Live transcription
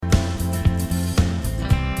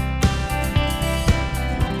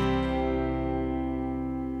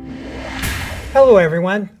Hello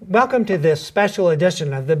everyone, welcome to this special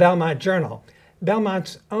edition of the Belmont Journal,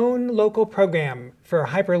 Belmont's own local program for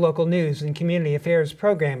hyperlocal news and community affairs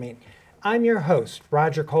programming. I'm your host,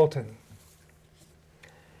 Roger Colton.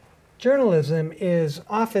 Journalism is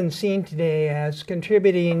often seen today as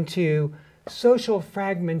contributing to social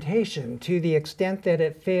fragmentation to the extent that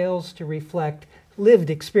it fails to reflect lived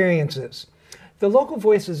experiences. The Local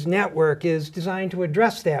Voices Network is designed to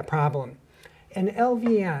address that problem, and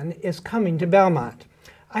LVN is coming to Belmont.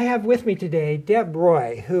 I have with me today Deb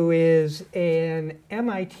Roy, who is an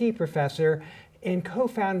MIT professor and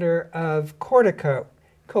co-founder of Cortico,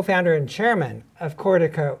 co-founder and chairman of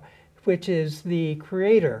Cortico, which is the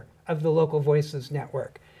creator of the Local Voices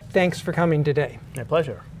Network. Thanks for coming today. My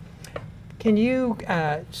pleasure. Can you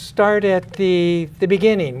start at the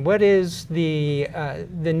beginning? What is the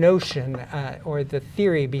notion or the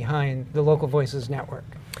theory behind the Local Voices Network?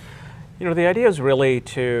 You know, the idea is really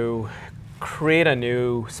to create a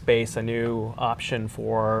new space, a new option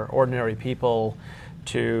for ordinary people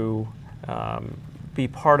to be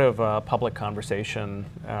part of a public conversation,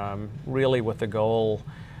 really with the goal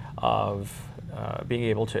of being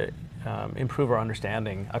able to improve our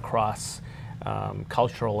understanding across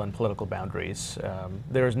cultural and political boundaries.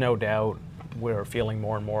 There is no doubt we're feeling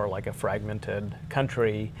more and more like a fragmented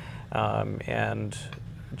country, and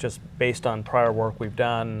just based on prior work we've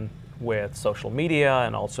done with social media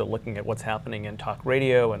and also looking at what's happening in talk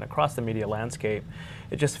radio and across the media landscape,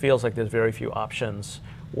 it just feels like there's very few options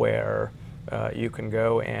where you can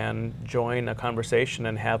go and join a conversation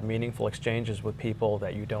and have meaningful exchanges with people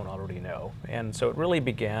that you don't already know. And so it really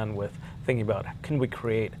began with thinking about, can we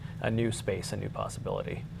create a new space, a new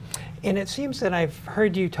possibility? And it seems that I've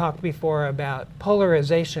heard you talk before about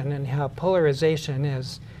polarization and how polarization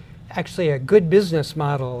is actually a good business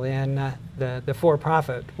model in the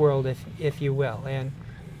for-profit world, if you will. And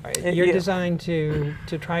you're designed to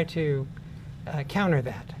try to counter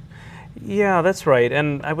that. Yeah, that's right.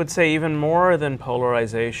 And I would say even more than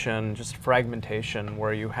polarization, just fragmentation,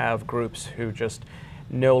 where you have groups who just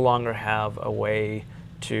no longer have a way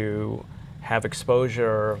to have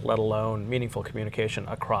exposure, let alone meaningful communication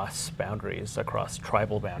across boundaries, across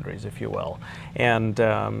tribal boundaries, if you will. And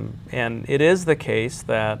it is the case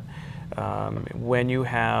that when you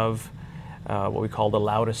have what we call the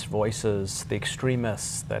loudest voices, the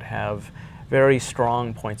extremists that have very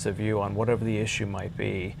strong points of view on whatever the issue might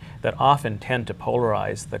be, that often tend to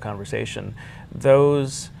polarize the conversation,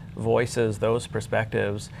 those voices, those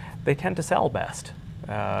perspectives, they tend to sell best.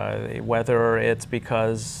 Whether it's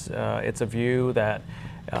because it's a view that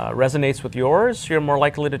resonates with yours, you're more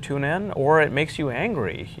likely to tune in, or it makes you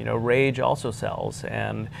angry. You know, rage also sells.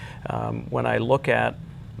 And when I look at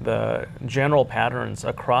the general patterns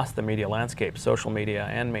across the media landscape, social media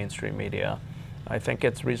and mainstream media, I think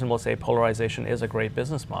it's reasonable to say polarization is a great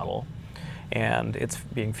business model, and it's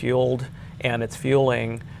being fueled, and it's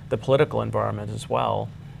fueling the political environment as well.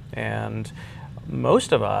 And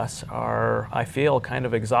most of us are, I feel, kind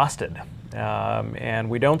of exhausted, and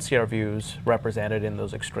we don't see our views represented in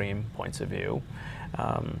those extreme points of view.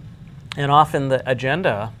 And often the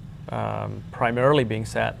agenda, primarily being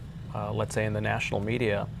set, let's say in the national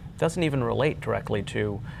media, doesn't even relate directly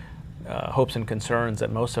to hopes and concerns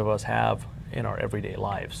that most of us have in our everyday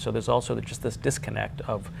lives. So there's also just this disconnect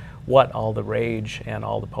of what all the rage and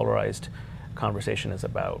all the polarized conversation is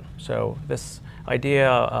about. So this idea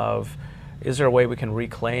of, is there a way we can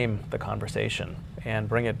reclaim the conversation and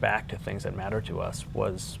bring it back to things that matter to us,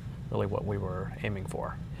 was really what we were aiming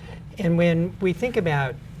for. And when we think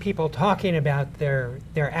about people talking about their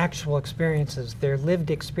actual experiences, their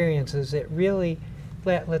lived experiences, it really,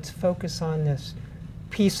 let's focus on this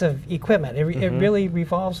piece of equipment. It really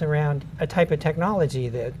revolves around a type of technology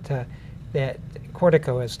that that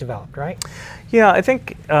Cortico has developed, right? Yeah, I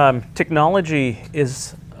think technology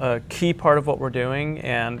is a key part of what we're doing,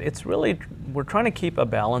 and it's really, we're trying to keep a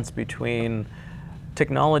balance between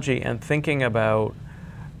technology and thinking about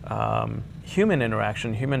human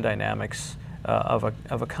interaction, human dynamics of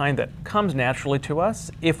a kind that comes naturally to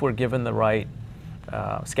us if we're given the right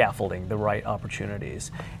scaffolding, the right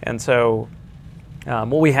opportunities. And so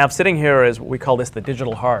what we have sitting here is, we call this the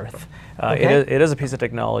digital hearth. It is a piece of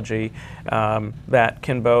technology that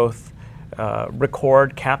can both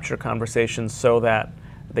record, capture conversations so that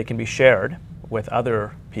they can be shared with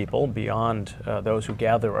other people beyond those who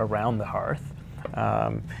gather around the hearth.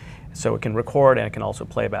 So it can record, and it can also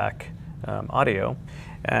play back audio.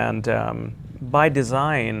 And by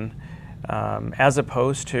design, as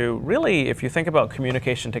opposed to, really, if you think about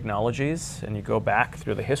communication technologies and you go back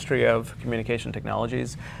through the history of communication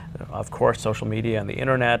technologies, of course social media and the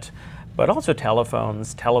internet, but also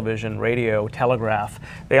telephones, television, radio, telegraph.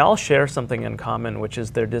 They all share something in common, which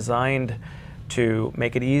is they're designed to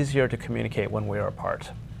make it easier to communicate when we are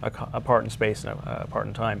apart in space and apart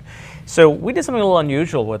in time. So we did something a little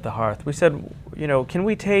unusual with the hearth. We said, you know, can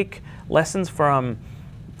we take lessons from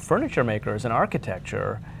furniture makers and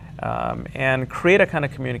architecture and create a kind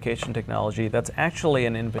of communication technology that's actually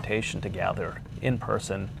an invitation to gather in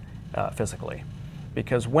person physically?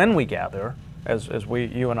 Because when we gather, as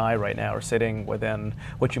you and I right now are sitting within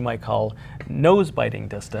what you might call nose-biting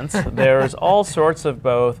distance, there's all sorts of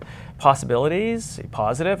both possibilities,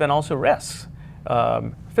 positive, and also risks,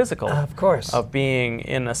 physical, of course, of being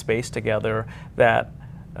in a space together that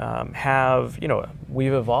have, you know,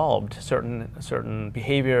 we've evolved certain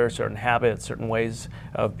behavior, certain habits, certain ways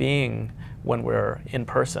of being when we're in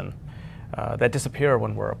person that disappear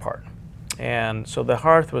when we're apart. And so the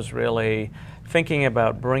hearth was really thinking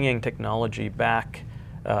about bringing technology back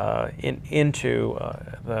into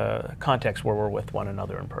the context where we're with one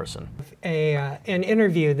another in person. An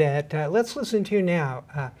interview that let's listen to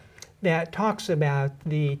now that talks about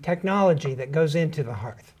the technology that goes into the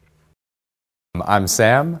hearth. I'm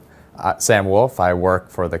Sam Wolf. I work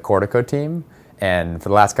for the Cortico team, and for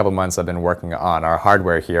the last couple of months I've been working on our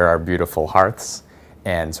hardware here, our beautiful hearths,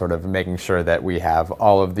 and sort of making sure that we have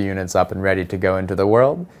all of the units up and ready to go into the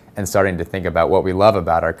world, and starting to think about what we love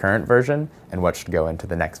about our current version and what should go into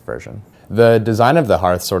the next version. The design of the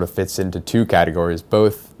hearth sort of fits into two categories,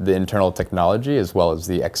 both the internal technology as well as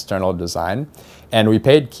the external design. And we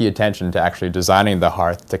paid key attention to actually designing the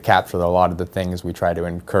hearth to capture a lot of the things we try to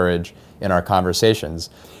encourage in our conversations.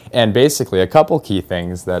 And basically, a couple key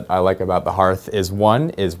things that I like about the hearth is, one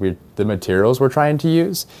is the materials we're trying to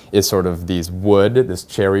use is sort of this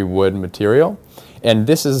cherry wood material. And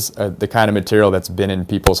this is the kind of material that's been in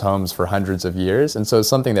people's homes for hundreds of years, and so it's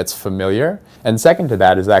something that's familiar. And second to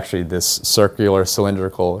that is actually this circular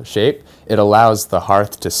cylindrical shape. It allows the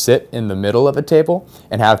hearth to sit in the middle of a table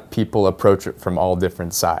and have people approach it from all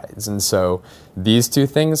different sides. And so these two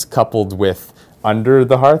things, coupled with under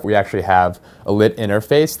the hearth, we actually have a lit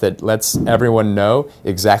interface that lets everyone know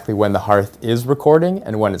exactly when the hearth is recording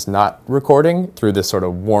and when it's not recording through this sort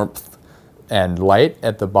of warmth and light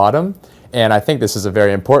at the bottom. And I think this is a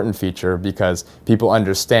very important feature because people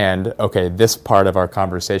understand, okay, this part of our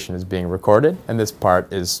conversation is being recorded and this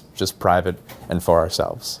part is just private and for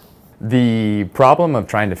ourselves. The problem of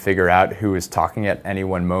trying to figure out who is talking at any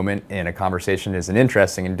one moment in a conversation is an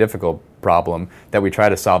interesting and difficult problem that we try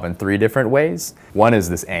to solve in three different ways. One is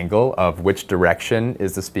this angle of which direction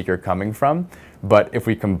is the speaker coming from, but if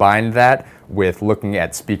we combine that with looking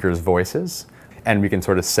at speakers' voices, and we can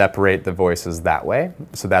sort of separate the voices that way.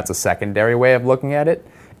 So that's a secondary way of looking at it.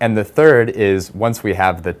 And the third is, once we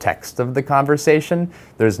have the text of the conversation,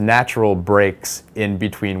 there's natural breaks in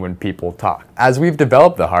between when people talk. As we've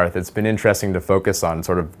developed the hearth, it's been interesting to focus on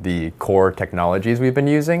sort of the core technologies we've been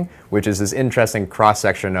using, which is this interesting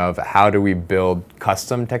cross-section of how do we build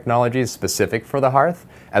custom technologies specific for the hearth,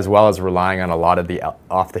 as well as relying on a lot of the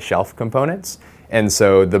off-the-shelf components. And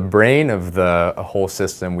so the brain of the whole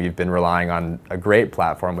system, we've been relying on a great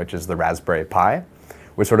platform, which is the Raspberry Pi,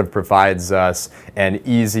 which sort of provides us an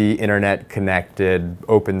easy internet-connected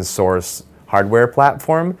open source hardware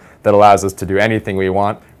platform that allows us to do anything we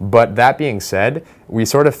want. But that being said, we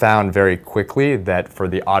sort of found very quickly that for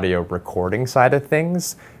the audio recording side of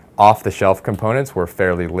things, off-the-shelf components were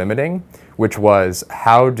fairly limiting, which was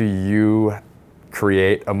how do you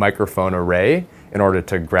create a microphone array in order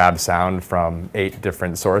to grab sound from 8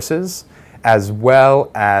 different sources, as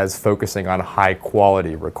well as focusing on high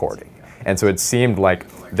quality recording. And so it seemed like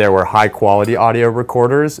there were high quality audio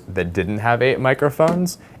recorders that didn't have 8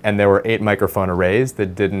 microphones, and there were 8 microphone arrays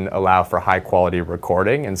that didn't allow for high quality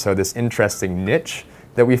recording. And so this interesting niche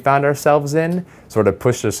that we found ourselves in sort of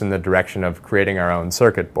pushed us in the direction of creating our own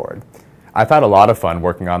circuit board. I've had a lot of fun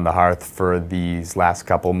working on the hearth for these last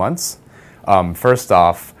couple months. First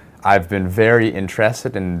off, I've been very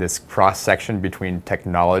interested in this cross-section between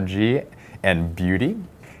technology and beauty.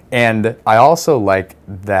 And I also like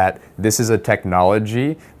that this is a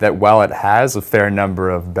technology that, while it has a fair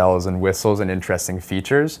number of bells and whistles and interesting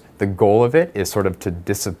features, the goal of it is sort of to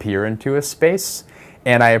disappear into a space.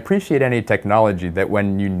 And I appreciate any technology that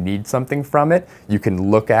when you need something from it, you can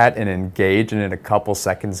look at and engage and in a couple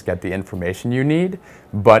seconds get the information you need,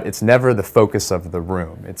 but it's never the focus of the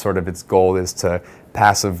room. It's sort of its goal is to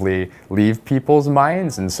passively leave people's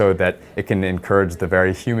minds, and so that it can encourage the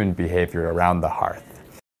very human behavior around the hearth.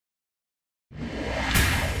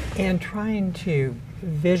 And trying to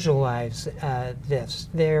visualize this,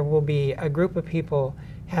 there will be a group of people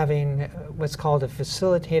having what's called a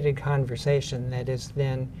facilitated conversation that is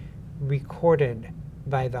then recorded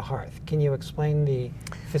by the hearth. Can you explain the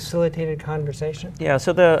facilitated conversation? Yeah,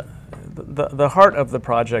 so the heart of the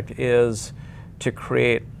project is to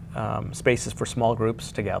create spaces for small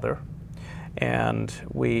groups together. And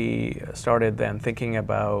we started then thinking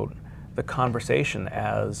about the conversation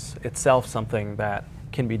as itself something that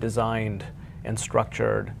can be designed and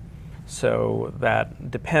structured so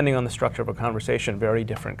that depending on the structure of a conversation, very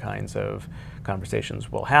different kinds of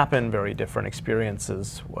conversations will happen, very different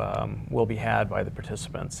experiences will be had by the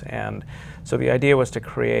participants. And so the idea was to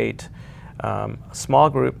create a small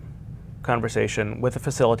group conversation with a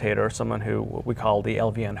facilitator, someone who what we call the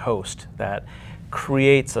LVN host, that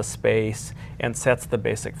creates a space and sets the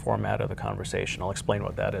basic format of the conversation. I'll explain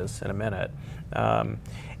what that is in a minute.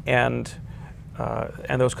 And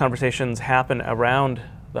those conversations happen around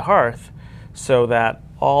the hearth so that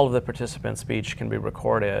all of the participants' speech can be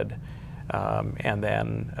recorded and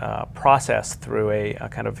then processed through a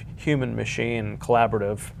kind of human-machine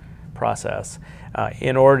collaborative process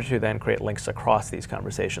in order to then create links across these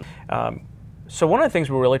conversations. So one of the things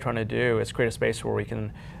we're really trying to do is create a space where we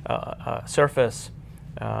can surface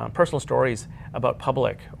personal stories about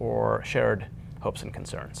public or shared hopes and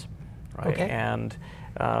concerns, right? Okay. And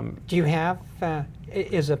do you have?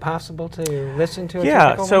 Is it possible to listen to a yeah?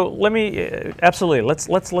 typical So one? let me absolutely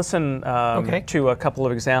let's listen Okay. to a couple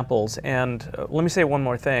of examples, and let me say one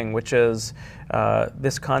more thing, which is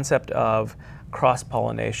this concept of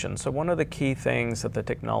cross-pollination. So one of the key things that the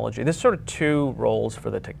technology, there's sort of two roles for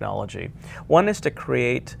the technology. One is to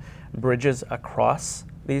create bridges across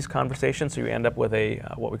these conversations, so you end up with a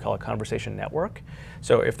what we call a conversation network.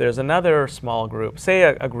 So if there's another small group, say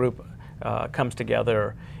a group comes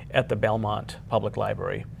together at the Belmont Public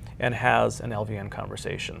Library and has an LVN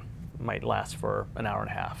conversation, might last for an hour and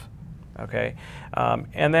a half, okay?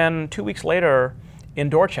 And then 2 weeks later in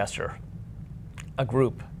Dorchester, a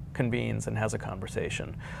group convenes and has a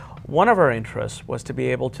conversation. One of our interests was to be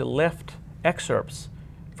able to lift excerpts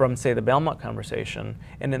from, say, the Belmont conversation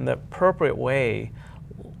and in the appropriate way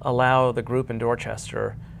allow the group in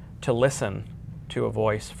Dorchester to listen to a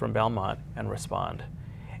voice from Belmont and respond.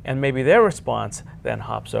 And maybe their response then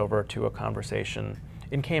hops over to a conversation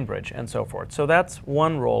in Cambridge and so forth. So that's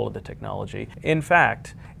one role of the technology. In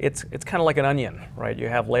fact, it's kind of like an onion, right? You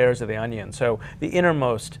have layers of the onion. So the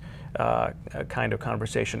innermost kind of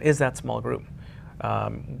conversation is that small group.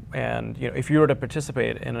 And you know, if you were to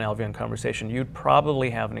participate in an LVN conversation, you'd probably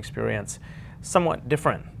have an experience somewhat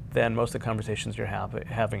different than most of the conversations you're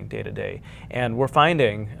having day to day. And we're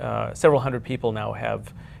finding several hundred people now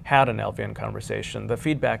have had an LVN conversation. The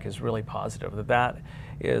feedback is really positive, that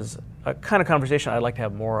is a kind of conversation I'd like to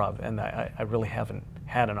have more of, and I really haven't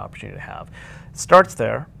had an opportunity to have. Starts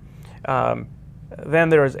there. Then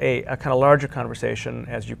there's a kind of larger conversation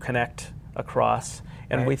as you connect across,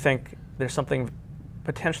 and right. We think there's something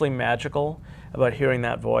potentially magical about hearing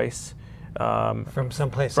that voice from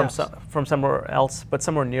someplace else. From somewhere else, but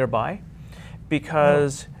somewhere nearby,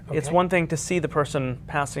 because it's one thing to see the person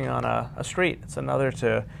passing on a street. It's another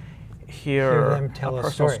to hear them tell a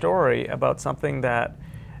personal story about something that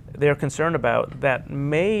they're concerned about that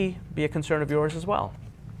may be a concern of yours as well.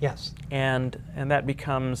 Yes. And that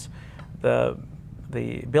becomes the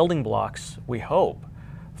building blocks, we hope,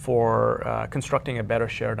 for constructing a better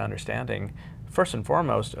shared understanding, first and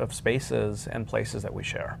foremost, of spaces and places that we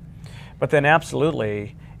share. But then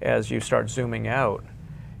absolutely, as you start zooming out,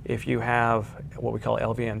 if you have what we call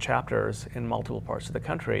LVN chapters in multiple parts of the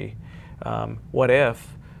country, what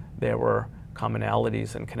if there were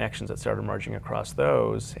commonalities and connections that started emerging across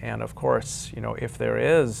those? And of course, you know, if there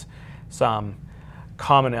is some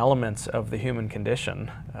common elements of the human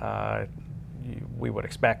condition, we would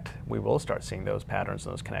expect we will start seeing those patterns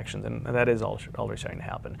and those connections, and that is already starting to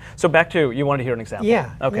happen. So back to, you wanted to hear an example?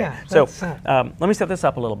 Yeah. Okay. Yeah, So let me set this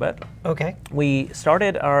up a little bit. Okay. We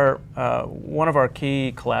started our one of our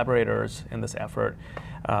key collaborators in this effort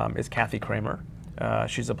is Kathy Kramer.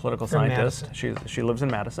 She's a political scientist. She lives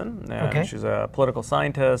in Madison. Okay. She's a political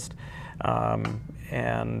scientist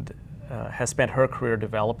and has spent her career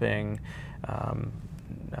developing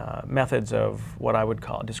methods of what I would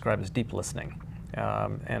describe as deep listening.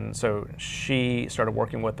 And so she started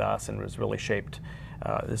working with us and was really shaped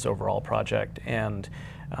this overall project. And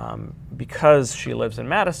because she lives in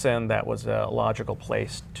Madison, that was a logical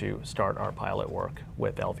place to start our pilot work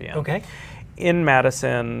with LVN. Okay. In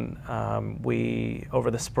Madison, we,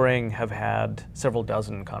 over the spring, have had several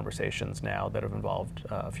dozen conversations now that have involved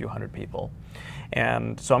a few hundred people.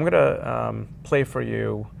 And so I'm going to play for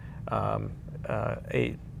you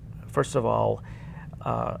first of all,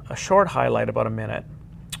 a short highlight, about a minute,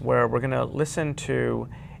 where we're going to listen to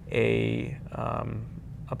a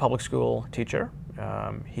a public school teacher.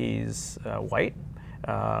 He's white.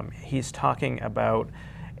 He's talking about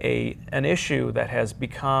an issue that has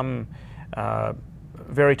become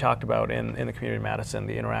very talked about in the community of Madison,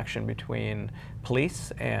 the interaction between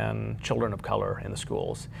police and children of color in the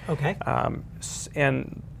schools. Okay.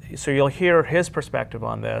 And so you'll hear his perspective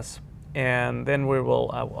on this, and then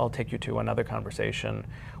I'll take you to another conversation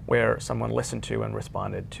where someone listened to and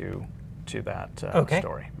responded to that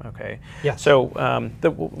story. Okay. Yes. So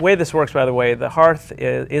the way this works, by the way, the Hearth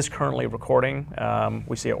is currently recording.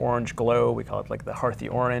 We see an orange glow. We call it like the Hearthy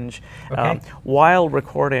orange. Okay. While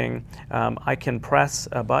recording, I can press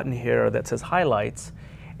a button here that says highlights,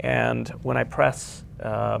 and when I press,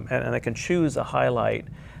 and I can choose a highlight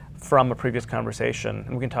from a previous conversation,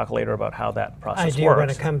 and we can talk later about how that process works. We're going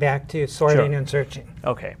to come back to sorting Sure. and searching.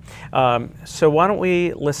 Okay. So why don't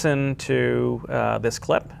we listen to this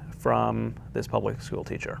clip from this public school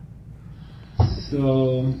teacher.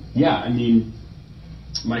 So, yeah, I mean,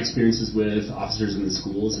 my experiences with officers in the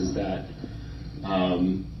schools is that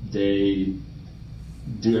they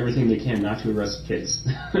do everything they can not to arrest kids.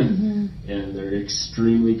 Mm-hmm. And they're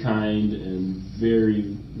extremely kind and very,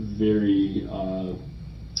 very,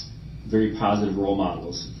 very positive role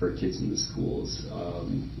models for kids in the schools.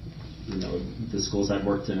 The schools I've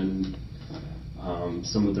worked in,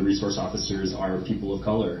 some of the resource officers are people of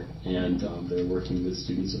color, and they're working with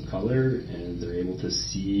students of color, and they're able to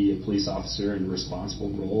see a police officer in a responsible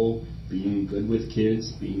role, being good with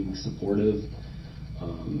kids, being supportive,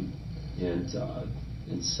 and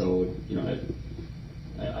so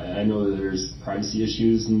I know that there's privacy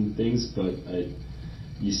issues and things, but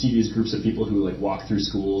you see these groups of people who like walk through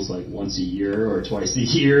schools like once a year or twice a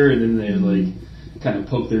year, and then they like kind of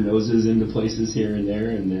poke their noses into places here and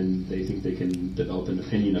there, and then they think they can develop an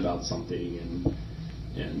opinion about something,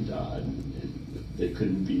 and they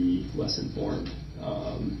couldn't be less informed.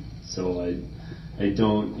 So I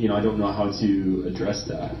don't know how to address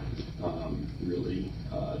that really.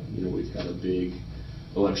 We've got a big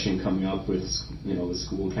election coming up with the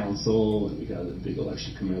school council, and we got a big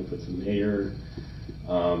election coming up with the mayor,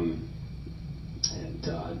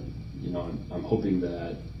 I'm hoping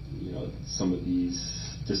that some of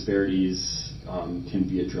these disparities can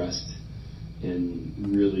be addressed in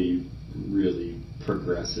really, really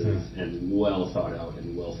progressive and well thought out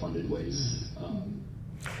and well funded ways.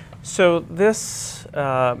 So this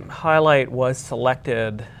highlight was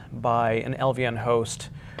selected by an LVN host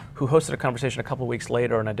who hosted a conversation a couple of weeks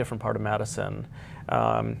later in a different part of Madison.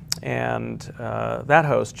 And that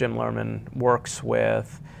host, Jim Lerman, works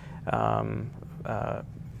with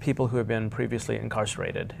people who have been previously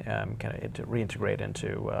incarcerated, to reintegrate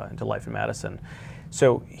into life in Madison.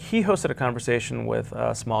 So he hosted a conversation with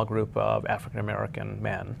a small group of African American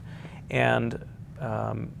men, and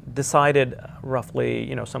decided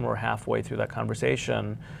roughly, somewhere halfway through that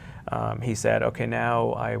conversation, he said, "Okay,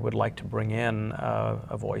 now I would like to bring in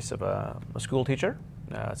a voice of a school teacher,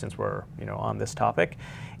 since we're on this topic,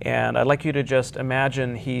 and I'd like you to just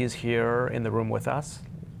imagine he's here in the room with us."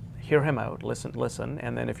 Hear him out, listen,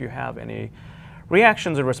 and then if you have any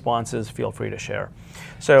reactions or responses, feel free to share.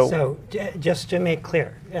 So just to make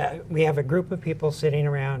clear, we have a group of people sitting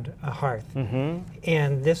around a hearth,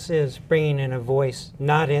 and this is bringing in a voice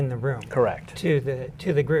not in the room. Correct. To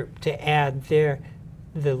the group to add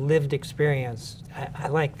the lived experience. I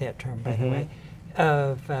like that term, by the way,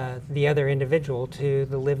 of the other individual to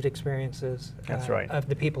the lived experiences. That's right. Of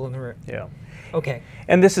the people in the room. Yeah. Okay.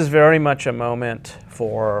 And this is very much a moment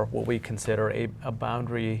for what we consider a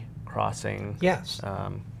boundary crossing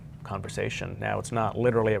conversation. Now, it's not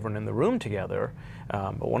literally everyone in the room together,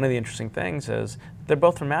 but one of the interesting things is they're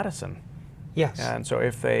both from Madison. Yes. And so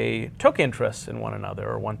if they took interest in one another,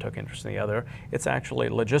 or one took interest in the other, it's actually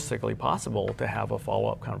logistically possible to have a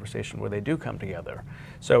follow-up conversation where they do come together.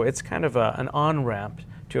 So it's kind of an on-ramp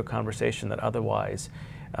to a conversation that otherwise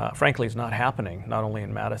frankly, is not happening, not only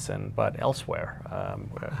in Madison, but elsewhere.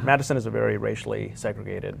 Madison is a very racially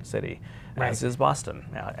segregated city, as is Boston,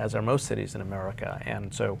 as are most cities in America.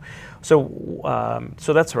 And so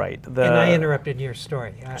that's right. And I interrupted your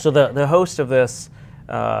story. So the host of this,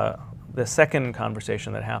 the second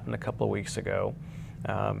conversation that happened a couple of weeks ago,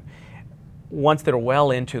 once they're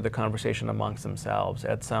well into the conversation amongst themselves,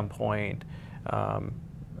 at some point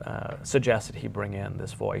suggested he bring in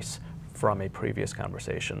this voice from a previous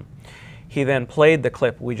conversation. He then played the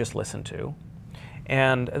clip we just listened to.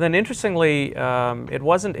 And then interestingly, it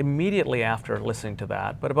wasn't immediately after listening to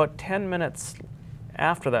that, but about 10 minutes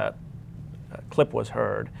after that clip was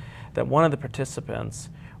heard, that one of the participants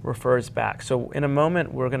refers back. So in a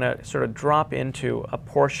moment, we're going to sort of drop into a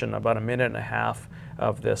portion, about a minute and a half,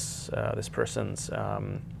 of this this person's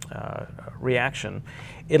reaction.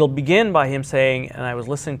 It'll begin by him saying, and I was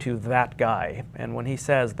listening to that guy. And when he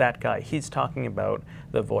says that guy, he's talking about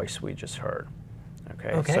the voice we just heard.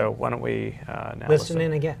 Okay. So why don't we now listen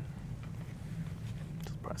in again.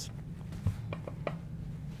 Just press.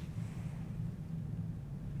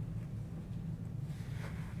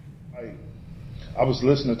 I was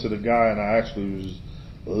listening to the guy, and I actually was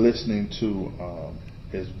listening to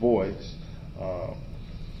his voice,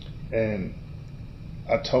 and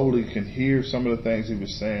I totally can hear some of the things he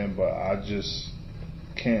was saying, but I just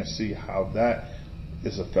can't see how that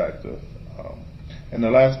is effective. And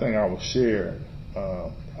the last thing I will share,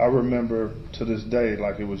 I remember to this day,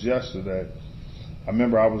 like it was yesterday, I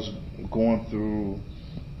remember I was going through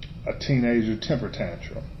a teenager temper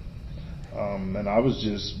tantrum, and I was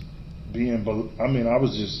just I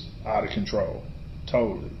was just out of control,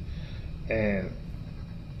 totally. And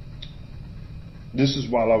this is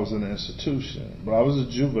while I was in an institution, but I was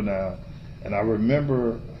a juvenile, and I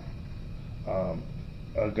remember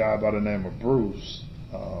a guy by the name of Bruce.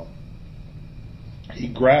 He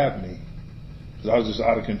grabbed me because I was just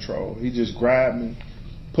out of control. He just grabbed me,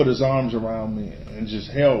 put his arms around me, and just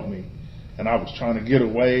held me. And I was trying to get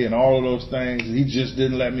away and all of those things. He just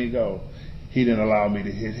didn't let me go. He didn't allow me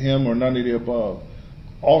to hit him or none of the above.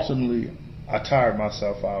 Ultimately, I tired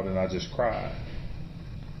myself out and I just cried.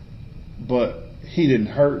 But he didn't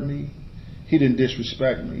hurt me. He didn't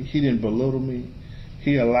disrespect me. He didn't belittle me.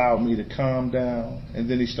 He allowed me to calm down, and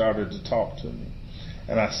then he started to talk to me.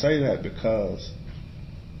 And I say that because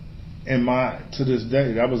to this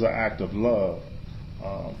day, that was an act of love.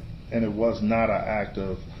 And it was not an act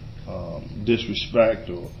of disrespect.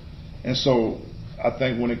 And so I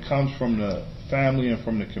think when it comes from the family and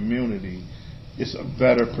from the community, it's a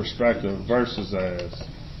better perspective versus as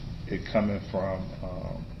it coming from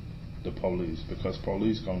the police, because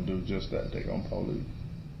police gonna do just that. They gonna police.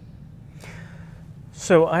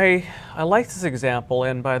 So I like this example,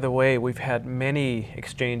 and by the way, we've had many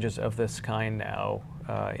exchanges of this kind now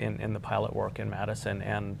in the pilot work in Madison,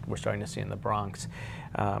 and we're starting to see in the Bronx.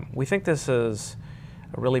 We think this is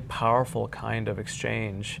a really powerful kind of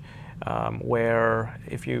exchange where,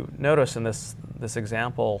 if you notice in this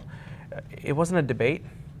example, it wasn't a debate,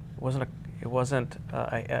 it wasn't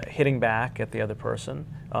hitting back at the other person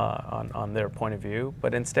on their point of view,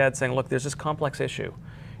 but instead saying, look, there's this complex issue.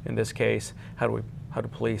 In this case, how do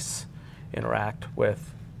police interact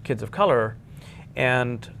with kids of color?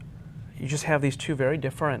 And you just have these two very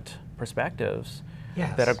different perspectives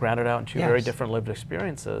that are grounded out in two very different lived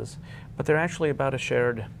experiences, but they're actually about a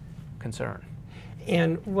shared concern.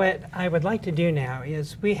 And what I would like to do now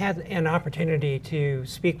is, we had an opportunity to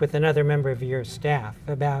speak with another member of your staff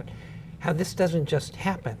about how this doesn't just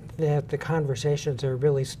happen, that the conversations are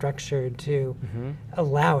really structured to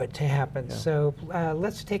allow it to happen. Yeah. So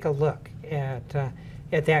let's take a look at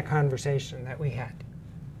that conversation that we had.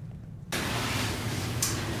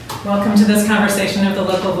 Welcome to this conversation of the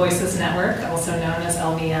Local Voices Network, also known as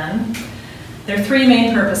LVN. There are three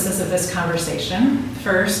main purposes of this conversation.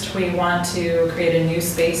 First, we want to create a new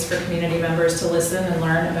space for community members to listen and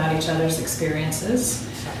learn about each other's experiences.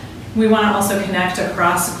 We want to also connect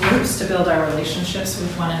across groups to build our relationships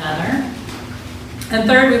with one another. And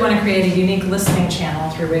third, we want to create a unique listening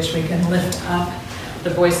channel through which we can lift up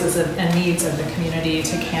the voices and needs of the community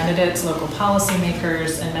to candidates, local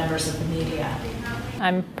policymakers, and members of the media.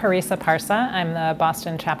 I'm Parisa Parsa. I'm the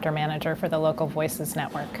Boston chapter manager for the Local Voices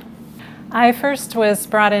Network. I first was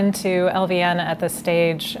brought into LVN at the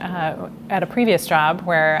stage at a previous job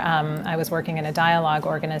where I was working in a dialogue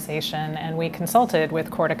organization, and we consulted with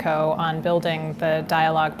Cortico on building the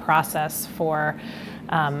dialogue process for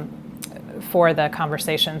the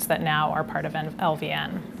conversations that now are part of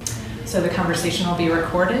LVN. So the conversation will be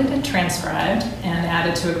recorded, transcribed, and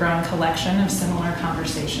added to a growing collection of similar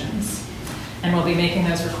conversations. And we'll be making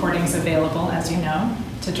those recordings available, as you know,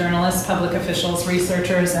 to journalists, public officials,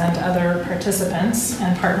 researchers, and other participants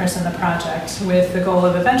and partners in the project, with the goal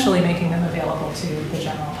of eventually making them available to the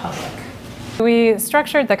general public. We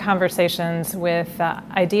structured the conversations with the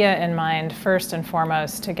idea in mind, first and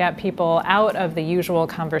foremost, to get people out of the usual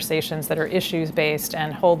conversations that are issues-based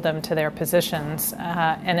and hold them to their positions,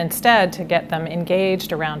 and instead to get them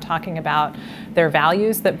engaged around talking about their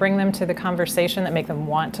values that bring them to the conversation, that make them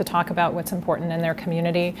want to talk about what's important in their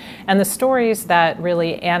community, and the stories that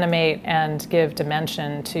really animate and give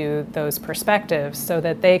dimension to those perspectives, so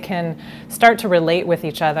that they can start to relate with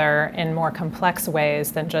each other in more complex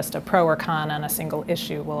ways than just a pro or con on a single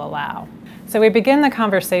issue will allow. So we begin the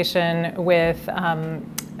conversation with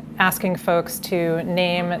asking folks to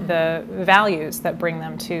name the values that bring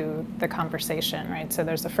them to the conversation, right? So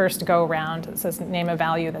there's the first go round that says name a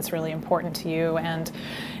value that's really important to you and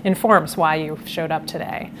informs why you showed up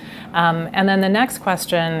today. And then the next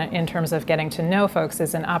question in terms of getting to know folks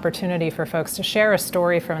is an opportunity for folks to share a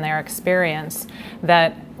story from their experience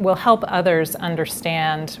that will help others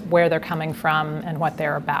understand where they're coming from and what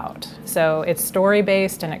they're about. So it's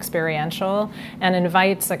story-based and experiential and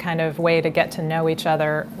invites a kind of way to get to know each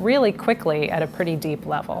other really quickly at a pretty deep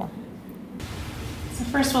level. So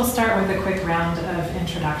first we'll start with a quick round of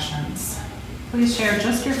introductions. Please share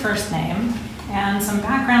just your first name and some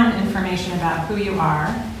background information about who you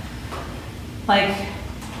are, like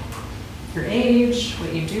your age,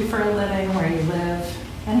 what you do for a living, where you live,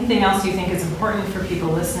 anything else you think is important for people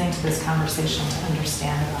listening to this conversation to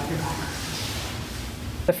understand about your background.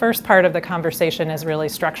 The first part of the conversation is really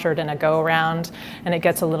structured in a go-around, and it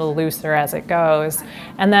gets a little looser as it goes.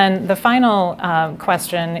 And then the final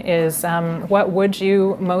question is, what would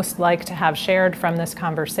you most like to have shared from this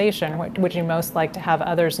conversation? What would you most like to have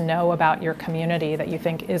others know about your community that you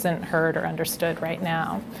think isn't heard or understood right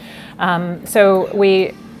now? So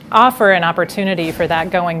we offer an opportunity for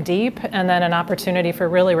that going deep, and then an opportunity for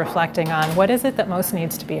really reflecting on what is it that most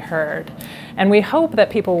needs to be heard. And we hope that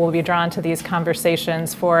people will be drawn to these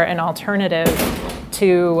conversations for an alternative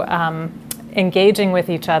to engaging with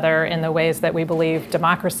each other in the ways that we believe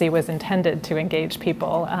democracy was intended to engage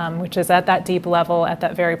people, which is at that deep level, at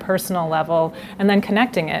that very personal level, and then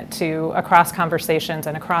connecting it to across conversations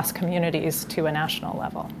and across communities to a national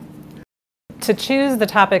level. To choose the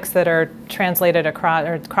topics that are translated across,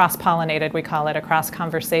 or cross-pollinated, we call it, across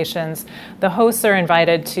conversations, the hosts are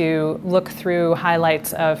invited to look through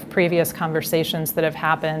highlights of previous conversations that have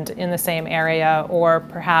happened in the same area, or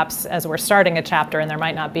perhaps as we're starting a chapter and there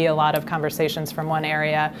might not be a lot of conversations from one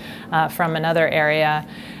area, from another area.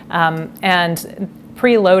 And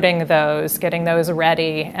preloading those, getting those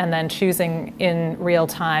ready, and then choosing in real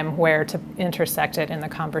time where to intersect it in the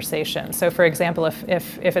conversation. So for example,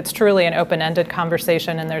 if it's truly an open-ended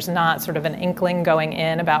conversation and there's not sort of an inkling going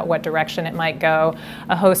in about what direction it might go,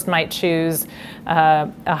 a host might choose a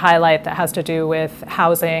highlight that has to do with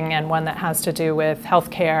housing, and one that has to do with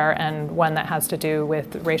healthcare, and one that has to do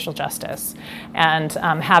with racial justice, and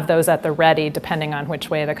have those at the ready depending on which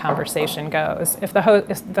way the conversation goes. If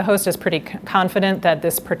the host is pretty confident that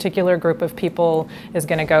this particular group of people is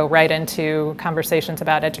going to go right into conversations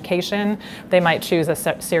about education, they might choose a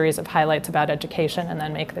series of highlights about education and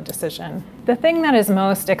then make the decision. The thing that is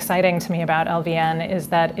most exciting to me about LVN is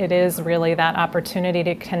that it is really that opportunity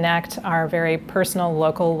to connect our very personal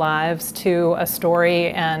local lives to a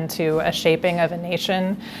story and to a shaping of a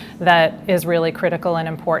nation that is really critical and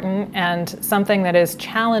important, and something that is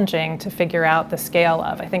challenging to figure out the scale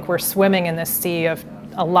of. I think we're swimming in this sea of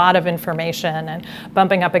a lot of information and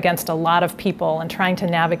bumping up against a lot of people and trying to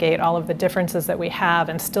navigate all of the differences that we have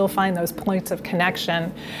and still find those points of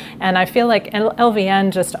connection. And I feel like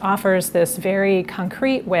LVN just offers this very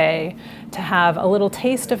concrete way to have a little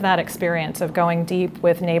taste of that experience of going deep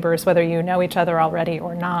with neighbors, whether you know each other already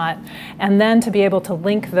or not, and then to be able to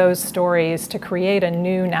link those stories to create a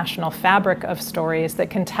new national fabric of stories that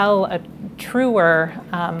can tell a truer,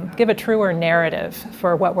 give a truer narrative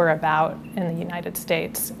for what we're about in the United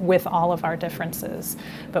States with all of our differences,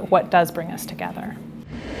 but what does bring us together.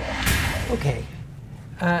 Okay,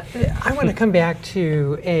 I want to come back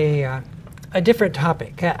to a different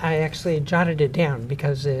topic. I actually jotted it down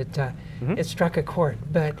because it struck a chord,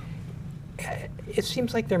 but it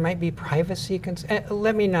seems like there might be privacy concerns.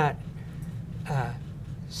 Let me not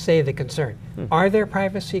say the concern. Are there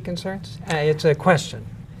privacy concerns? It's a question.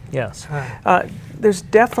 Yes. There's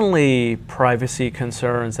definitely privacy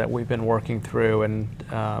concerns that we've been working through, and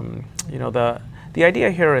you know, the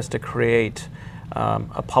idea here is to create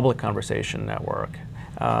a public conversation network,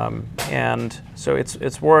 and so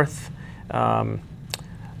it's worth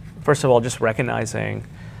first of all just recognizing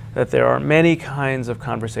that there are many kinds of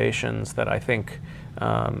conversations that I think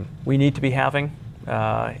we need to be having,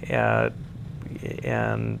 and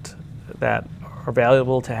that are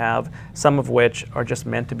valuable to have, some of which are just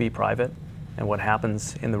meant to be private, and what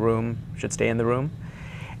happens in the room should stay in the room.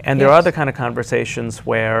 And there are other kind of conversations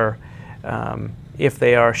where if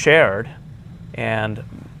they are shared and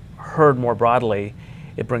heard more broadly,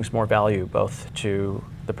 it brings more value both to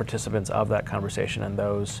the participants of that conversation and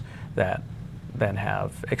those that then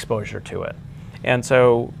have exposure to it. And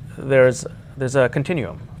so there's a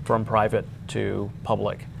continuum from private to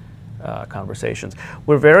public conversations.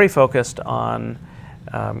 We're very focused on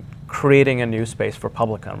creating a new space for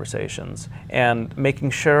public conversations and making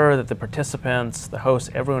sure that the participants, the hosts,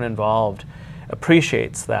 everyone involved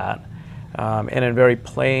appreciates that, and in very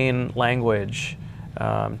plain language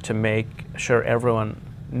to make sure everyone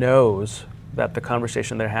knows that the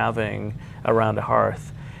conversation they're having around a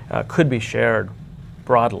hearth could be shared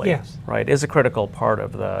broadly, yes. right, is a critical part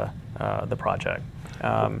of the project.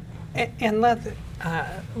 And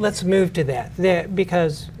let's move to that,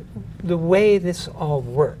 because the way this all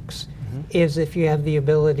works is if you have the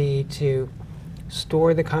ability to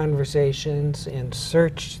store the conversations and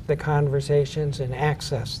search the conversations and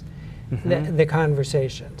access the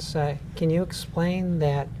conversations. Can you explain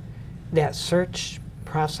that search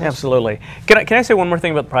process? Absolutely. Can I say one more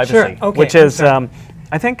thing about privacy? Sure. Okay. Which is, I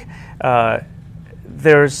think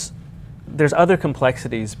there's other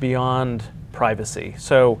complexities beyond privacy.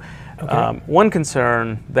 So one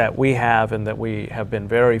concern that we have and that we have been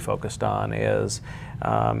very focused on is,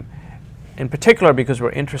 in particular because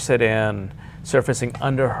we're interested in surfacing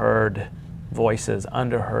underheard voices,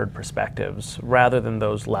 underheard perspectives, rather than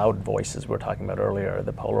those loud voices we were talking about earlier,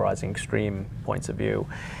 the polarizing extreme points of view.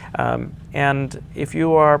 And if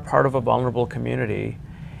you are part of a vulnerable community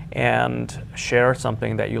and share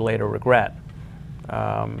something that you later regret,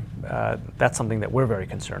 that's something that we're very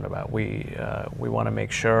concerned about. We want to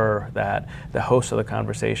make sure that the hosts of the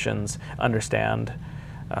conversations understand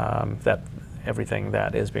that everything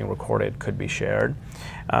that is being recorded could be shared.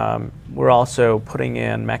 We're also putting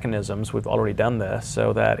in mechanisms, we've already done this,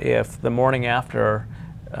 so that if the morning after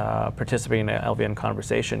participating in an LVN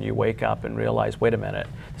conversation, you wake up and realize, wait a minute,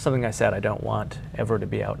 something I said I don't want ever to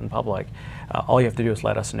be out in public, all you have to do is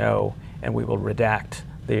let us know, and we will redact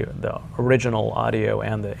the original audio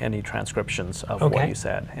and any transcriptions of what you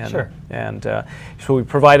said. And, sure. And so we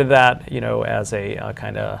provided that, as a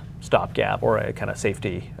kind of stopgap or a kind of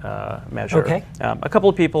safety measure. Okay. A couple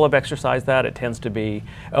of people have exercised that. It tends to be,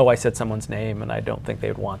 oh, I said someone's name and I don't think they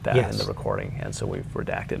would want that in the recording, and so we've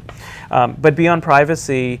redacted. But beyond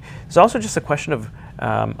privacy, there's also just a question of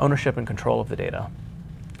ownership and control of the data,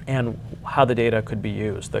 and how the data could be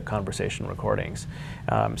used, the conversation recordings.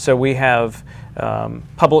 So we have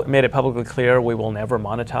made it publicly clear we will never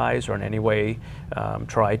monetize or in any way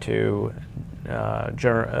try to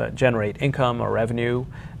generate income or revenue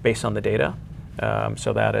based on the data.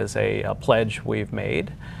 So that is a pledge we've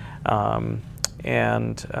made.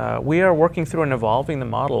 And we are working through and evolving the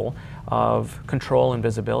model of control and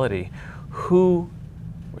visibility. Who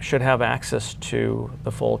should have access to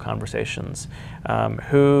the full conversations?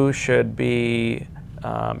 Who should be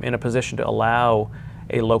in a position to allow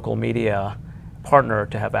a local media partner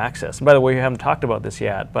to have access? And by the way, we haven't talked about this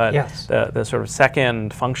yet, but the sort of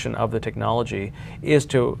second function of the technology is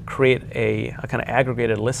to create a kind of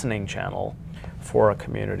aggregated listening channel for a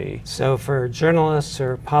community. So for journalists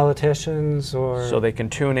or politicians, or so they can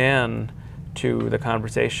tune in to the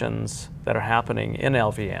conversations that are happening in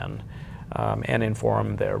LVN. And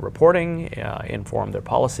inform their reporting, inform their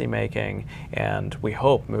policy making, and we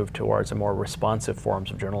hope move towards a more responsive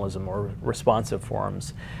forms of journalism or responsive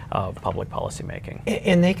forms of public policy making.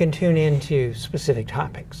 And they can tune into specific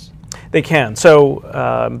topics. They can.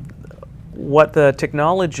 So what the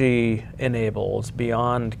technology enables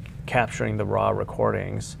beyond capturing the raw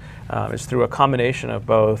recordings is through a combination of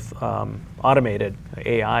both automated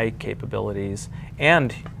AI capabilities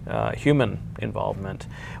and human involvement.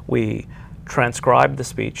 We transcribe the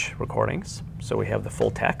speech recordings, so we have the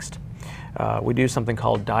full text. We do something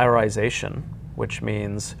called diarization, which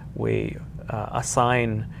means we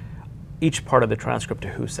assign each part of the transcript to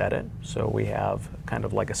who said it. So we have kind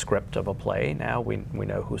of like a script of a play now. We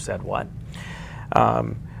know who said what.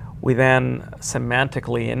 We then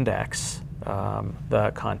semantically index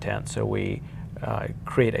the content. So we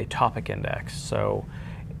create a topic index. So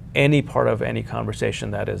any part of any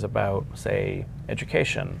conversation that is about, say,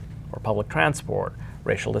 education or public transport,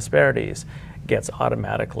 racial disparities, gets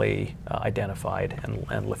automatically identified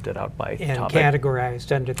and lifted out by topic. And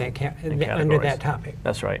categorized under that topic.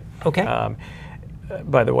 That's right. Okay.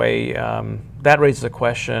 By the way, that raises a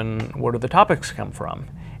question, where do the topics come from?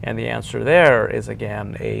 And the answer there is,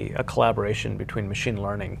 again, a collaboration between machine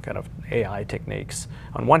learning, kind of AI techniques,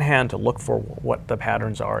 on one hand to look for what the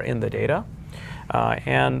patterns are in the data,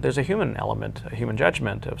 and there's a human element, a human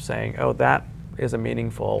judgment of saying, oh, that is a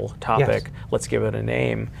meaningful topic, let's give it a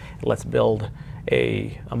name, let's build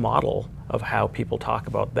a model of how people talk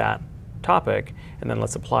about that topic, and then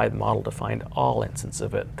let's apply the model to find all instances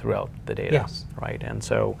of it throughout the data, right? And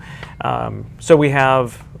so, so we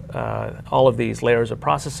have all of these layers of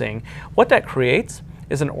processing. What that creates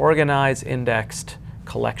is an organized, indexed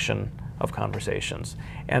collection of conversations,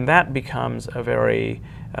 and that becomes a very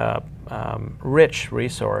rich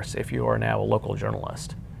resource if you are now a local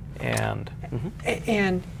journalist.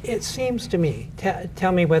 And it seems to me,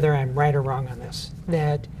 tell me whether I'm right or wrong on this,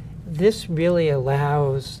 that this really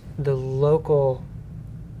allows the local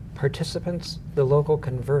participants, the local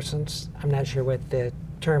conversants, I'm not sure what the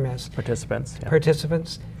term is. Participants. Yeah.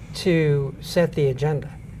 Participants, to set the agenda,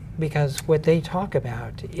 because what they talk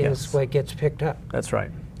about is what gets picked up. That's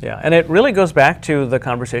right. Yeah, and it really goes back to the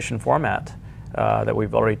conversation format that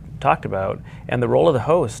we've already talked about, and the role of the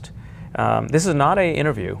host. This is not an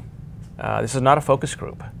interview. This is not a focus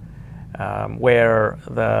group where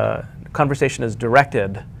the conversation is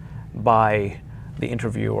directed by the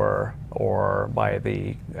interviewer or by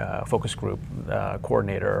the focus group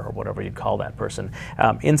coordinator or whatever you'd call that person.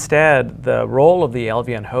 Instead, the role of the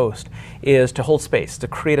LVN host is to hold space, to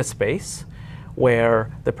create a space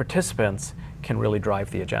where the participants can really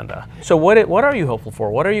drive the agenda. So what are you hopeful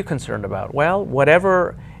for? What are you concerned about? Well,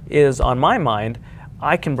 whatever is on my mind,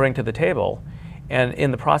 I can bring to the table. And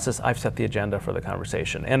in the process, I've set the agenda for the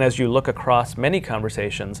conversation. And as you look across many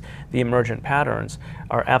conversations, the emergent patterns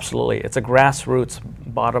are absolutely, it's a grassroots,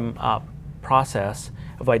 bottom-up process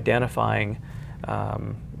of identifying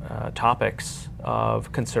topics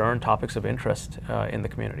of concern, topics of interest in the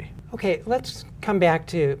community. Okay, let's come back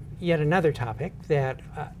to yet another topic that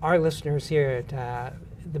our listeners here at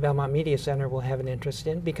the Belmont Media Center will have an interest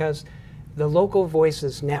in, because the Local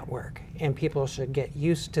Voices Network, and people should get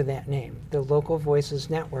used to that name, the Local Voices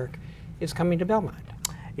Network is coming to Belmont.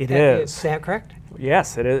 It is. Is that correct?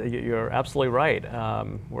 Yes, it is. You're absolutely right.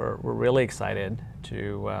 We're really excited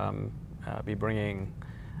to be bringing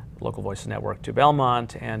Local Voices Network to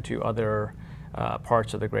Belmont and to other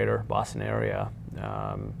parts of the greater Boston area.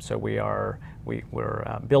 So we're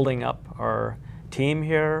building up our team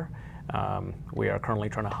here. We are currently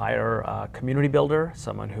trying to hire a community builder,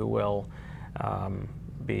 someone who will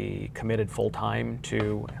be committed full-time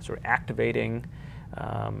to sort of activating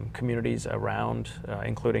communities around,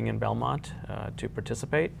 including in Belmont, to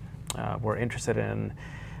participate. We're interested in,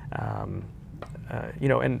 and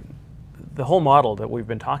the whole model that we've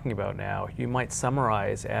been talking about now, you might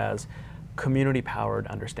summarize as community-powered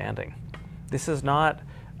understanding. This is not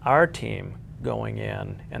our team going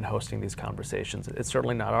in and hosting these conversations. It's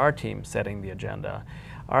certainly not our team setting the agenda.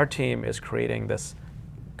 Our team is creating this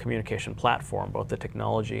communication platform, both the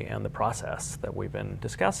technology and the process that we've been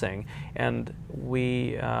discussing, and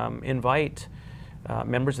we invite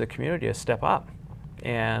members of the community to step up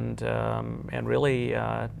and really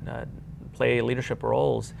play leadership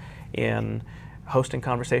roles in hosting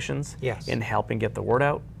conversations, in helping get the word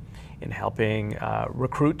out, in helping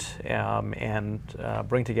recruit and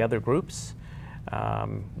bring together groups.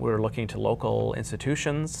 We're looking to local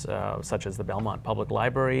institutions such as the Belmont Public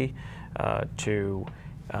Library to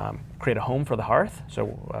create a home for the hearth.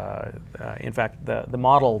 So in fact, the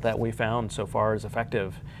model that we found so far is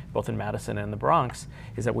effective both in Madison and the Bronx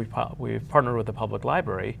is that we've partnered with the public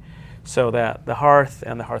library so that the hearth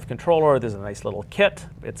and the hearth controller, there's a nice little kit.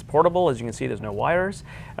 It's portable, as you can see, there's no wires.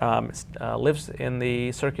 Lives in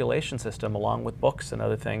the circulation system along with books and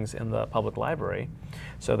other things in the public library,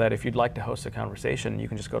 so that if you'd like to host a conversation, you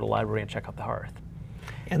can just go to the library and check out the hearth.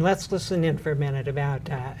 And let's listen in for a minute about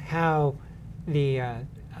how the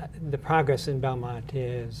progress in Belmont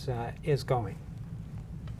is going.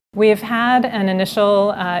 We've had an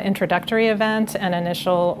initial introductory event, an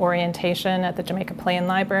initial orientation at the Jamaica Plain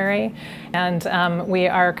Library, and we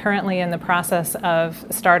are currently in the process of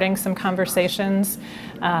starting some conversations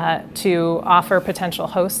to offer potential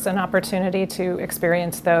hosts an opportunity to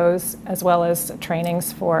experience those, as well as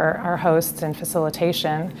trainings for our hosts and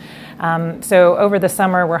facilitation. So over the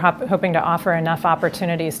summer, we're hoping to offer enough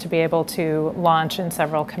opportunities to be able to launch in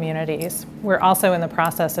several communities. We're also in the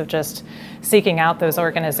process of just seeking out those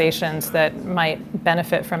organizations that might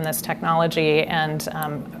benefit from this technology and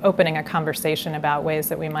opening a conversation about ways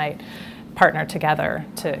that we might partner together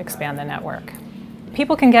to expand the network.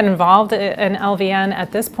 People can get involved in LVN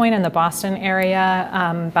at this point in the Boston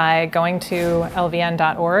area by going to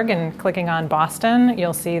lvn.org and clicking on Boston.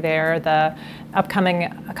 You'll see there the upcoming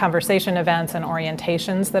conversation events and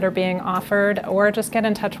orientations that are being offered, or just get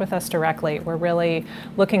in touch with us directly. We're really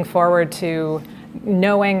looking forward to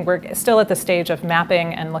knowing we're still at the stage of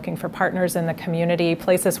mapping and looking for partners in the community,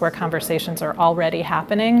 places where conversations are already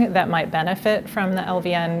happening that might benefit from the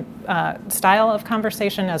LVN style of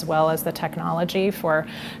conversation, as well as the technology for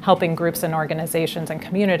helping groups and organizations and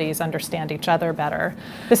communities understand each other better.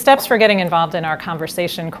 The steps for getting involved in our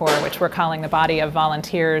conversation core, which we're calling the body of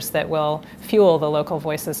volunteers that will fuel fuel the Local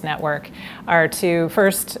Voices Network are to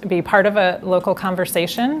first be part of a local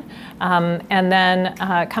conversation, and then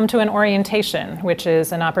come to an orientation, which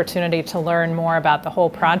is an opportunity to learn more about the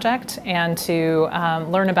whole project and to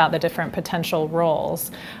learn about the different potential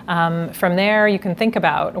roles. From there, you can think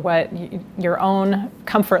about what your own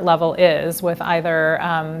comfort level is with either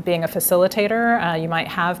being a facilitator. You might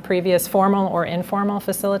have previous formal or informal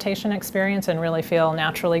facilitation experience and really feel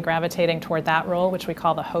naturally gravitating toward that role, which we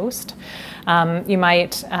call the host. You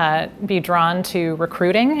might be drawn to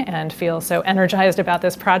recruiting and feel so energized about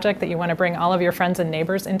this project that you want to bring all of your friends and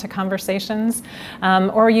neighbors into conversations.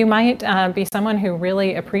 Or you might be someone who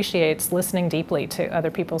really appreciates listening deeply to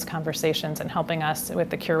other people's conversations and helping us with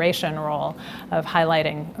the curation role of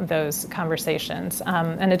highlighting those conversations.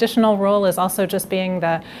 An additional role is also just being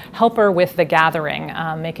the helper with the gathering,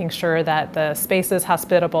 making sure that the space is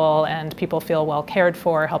hospitable and people feel well cared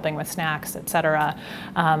for, helping with snacks, et cetera,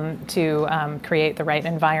 to create the right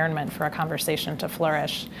environment for a conversation to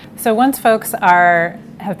flourish. So once folks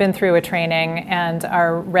have been through a training and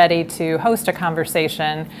are ready to host a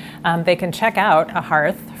conversation, they can check out a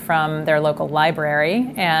hearth from their local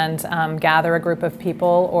library and gather a group of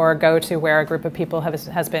people, or go to where a group of people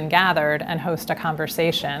has been gathered and host a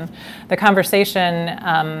conversation. The conversation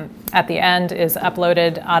at the end is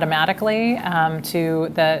uploaded automatically to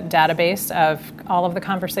the database of all of the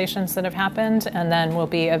conversations that have happened, and then will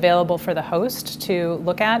be available for the host to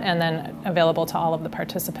look at, and then available to all of the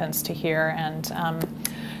participants to hear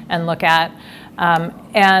and look at.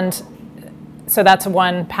 And so that's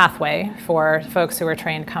one pathway for folks who are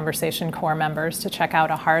trained Conversation Corps members to check out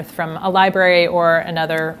a hearth from a library or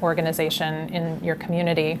another organization in your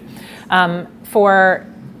community. For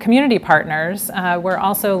community partners, we're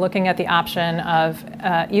also looking at the option of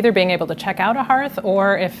either being able to check out a hearth,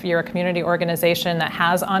 or if you're a community organization that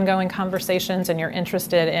has ongoing conversations and you're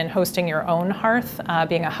interested in hosting your own hearth,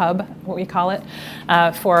 being a hub, what we call it,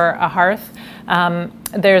 for a hearth,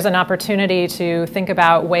 there's an opportunity to think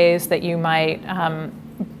about ways that you might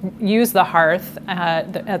use the hearth,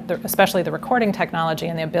 especially the recording technology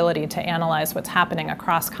and the ability to analyze what's happening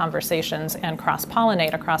across conversations and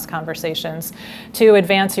cross-pollinate across conversations to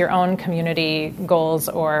advance your own community goals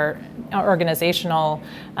or organizational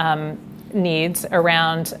needs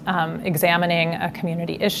around examining a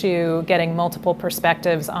community issue, getting multiple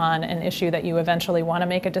perspectives on an issue that you eventually want to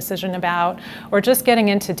make a decision about, or just getting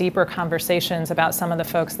into deeper conversations about some of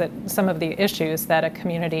the issues that a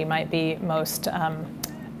community might be most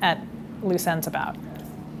at loose ends about.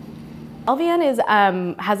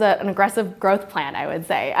 LVN has an aggressive growth plan, I would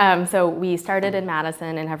say. So we started in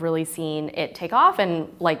Madison and have really seen it take off, and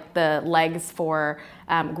like the legs for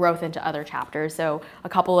growth into other chapters. So a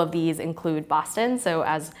couple of these include Boston. So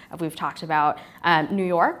as we've talked about, New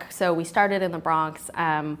York. So we started in the Bronx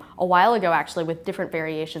a while ago, actually, with different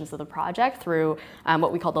variations of the project through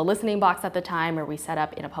what we called the listening box at the time, where we set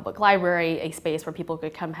up in a public library a space where people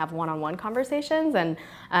could come have one-on-one conversations. And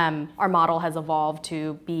our model has evolved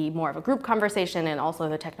to be more of a group conversation, and also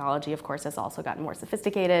the technology, of course, has also gotten more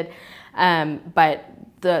sophisticated.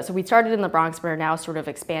 So we started in the Bronx. We're now sort of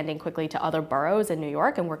expanding quickly to other boroughs in New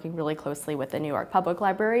York and working really closely with the New York Public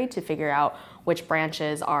Library to figure out which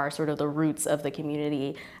branches are sort of the roots of the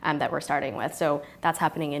community that we're starting with. So that's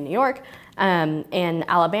happening in New York. In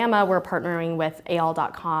Alabama, we're partnering with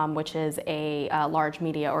AL.com, which is a large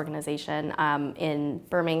media organization in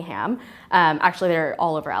Birmingham. Actually, they're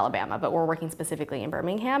all over Alabama, but we're working specifically in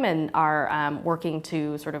Birmingham and are working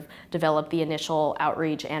to sort of develop the initial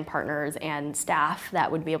outreach and partners and staff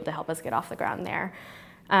that would be able to help us get off the ground there.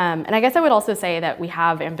 And I guess I would also say that we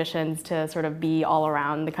have ambitions to sort of be all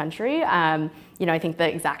around the country. I think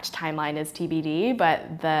the exact timeline is TBD,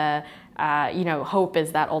 but the hope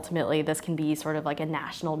is that ultimately this can be sort of like a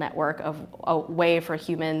national network of a way for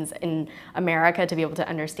humans in America to be able to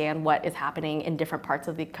understand what is happening in different parts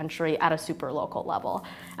of the country at a super local level.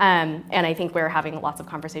 And I think we're having lots of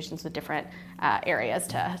conversations with different areas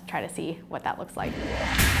to try to see what that looks like.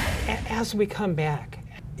 As we come back,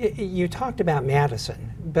 you talked about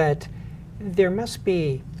Madison, but there must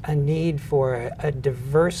be a need for a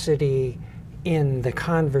diversity in the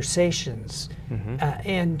conversations.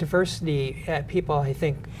 And diversity, people I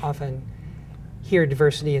think often hear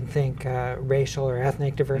diversity and think racial or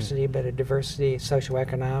ethnic diversity, but a diversity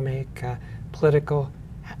socioeconomic, political.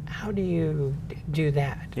 How do you do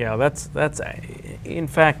that? Yeah, that's in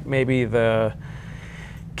fact maybe the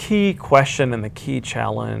key question and the key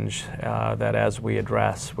challenge that as we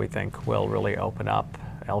address, we think will really open up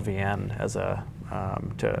LVN as a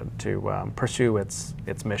to pursue its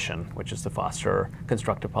mission, which is to foster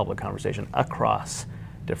constructive public conversation across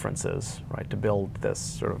differences, right, to build this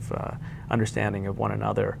sort of understanding of one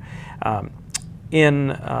another.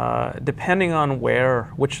 Depending on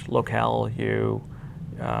which locale you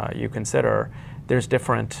consider, there's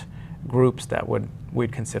different groups that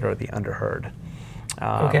we'd consider the underheard.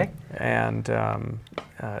 Okay. And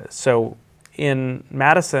so in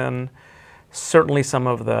Madison, certainly some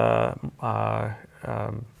of the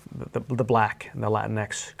Black and the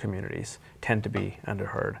Latinx communities tend to be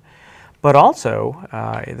underheard. But also,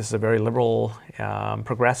 this is a very liberal,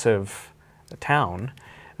 progressive town.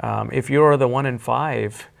 If you're the 1 in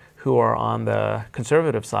 5 who are on the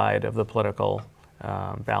conservative side of the political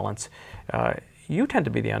balance, you tend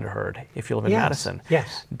to be the underheard if you live in Madison.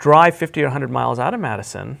 Yes. Drive 50 or 100 miles out of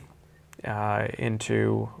Madison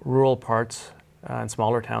into rural parts and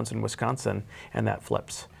smaller towns in Wisconsin, and that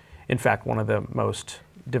flips. In fact, one of the most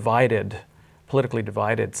politically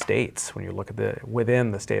divided states, when you look at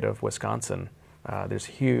within the state of Wisconsin, there's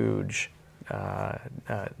huge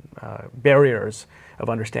barriers of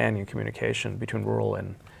understanding and communication between rural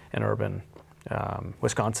and urban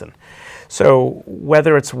Wisconsin. So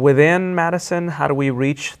whether it's within Madison, how do we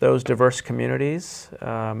reach those diverse communities?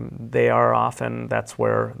 That's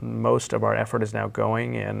where most of our effort is now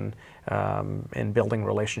going in building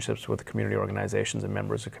relationships with community organizations and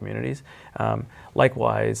members of communities.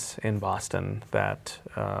 Likewise in Boston, that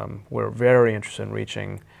we're very interested in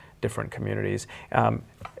reaching different communities.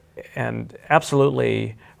 And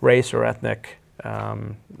absolutely race or ethnic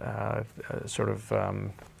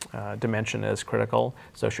dimension is critical,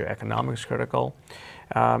 socioeconomic is critical,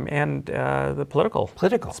 and the political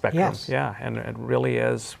spectrum. Yes. Yeah, and it really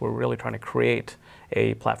is, we're really trying to create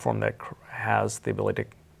a platform that has the ability to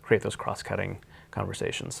create those cross-cutting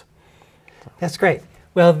conversations. That's great.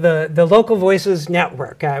 Well, the Local Voices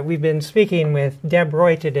Network, we've been speaking with Deb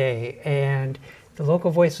Roy today, and the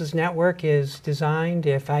Local Voices Network is designed,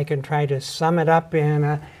 if I can try to sum it up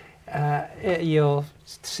in you'll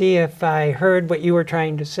see if I heard what you were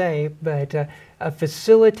trying to say, but a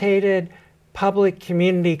facilitated public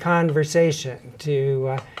community conversation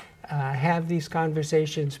to have these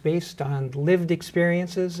conversations based on lived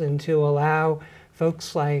experiences and to allow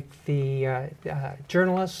folks like the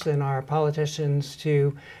journalists and our politicians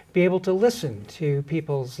to be able to listen to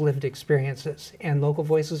people's lived experiences. And Local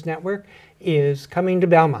Voices Network is coming to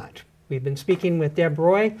Belmont. We've been speaking with Deb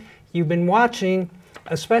Roy. You've been watching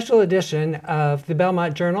a special edition of the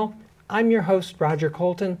Belmont Journal. I'm your host, Roger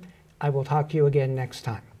Colton. I will talk to you again next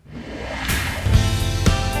time.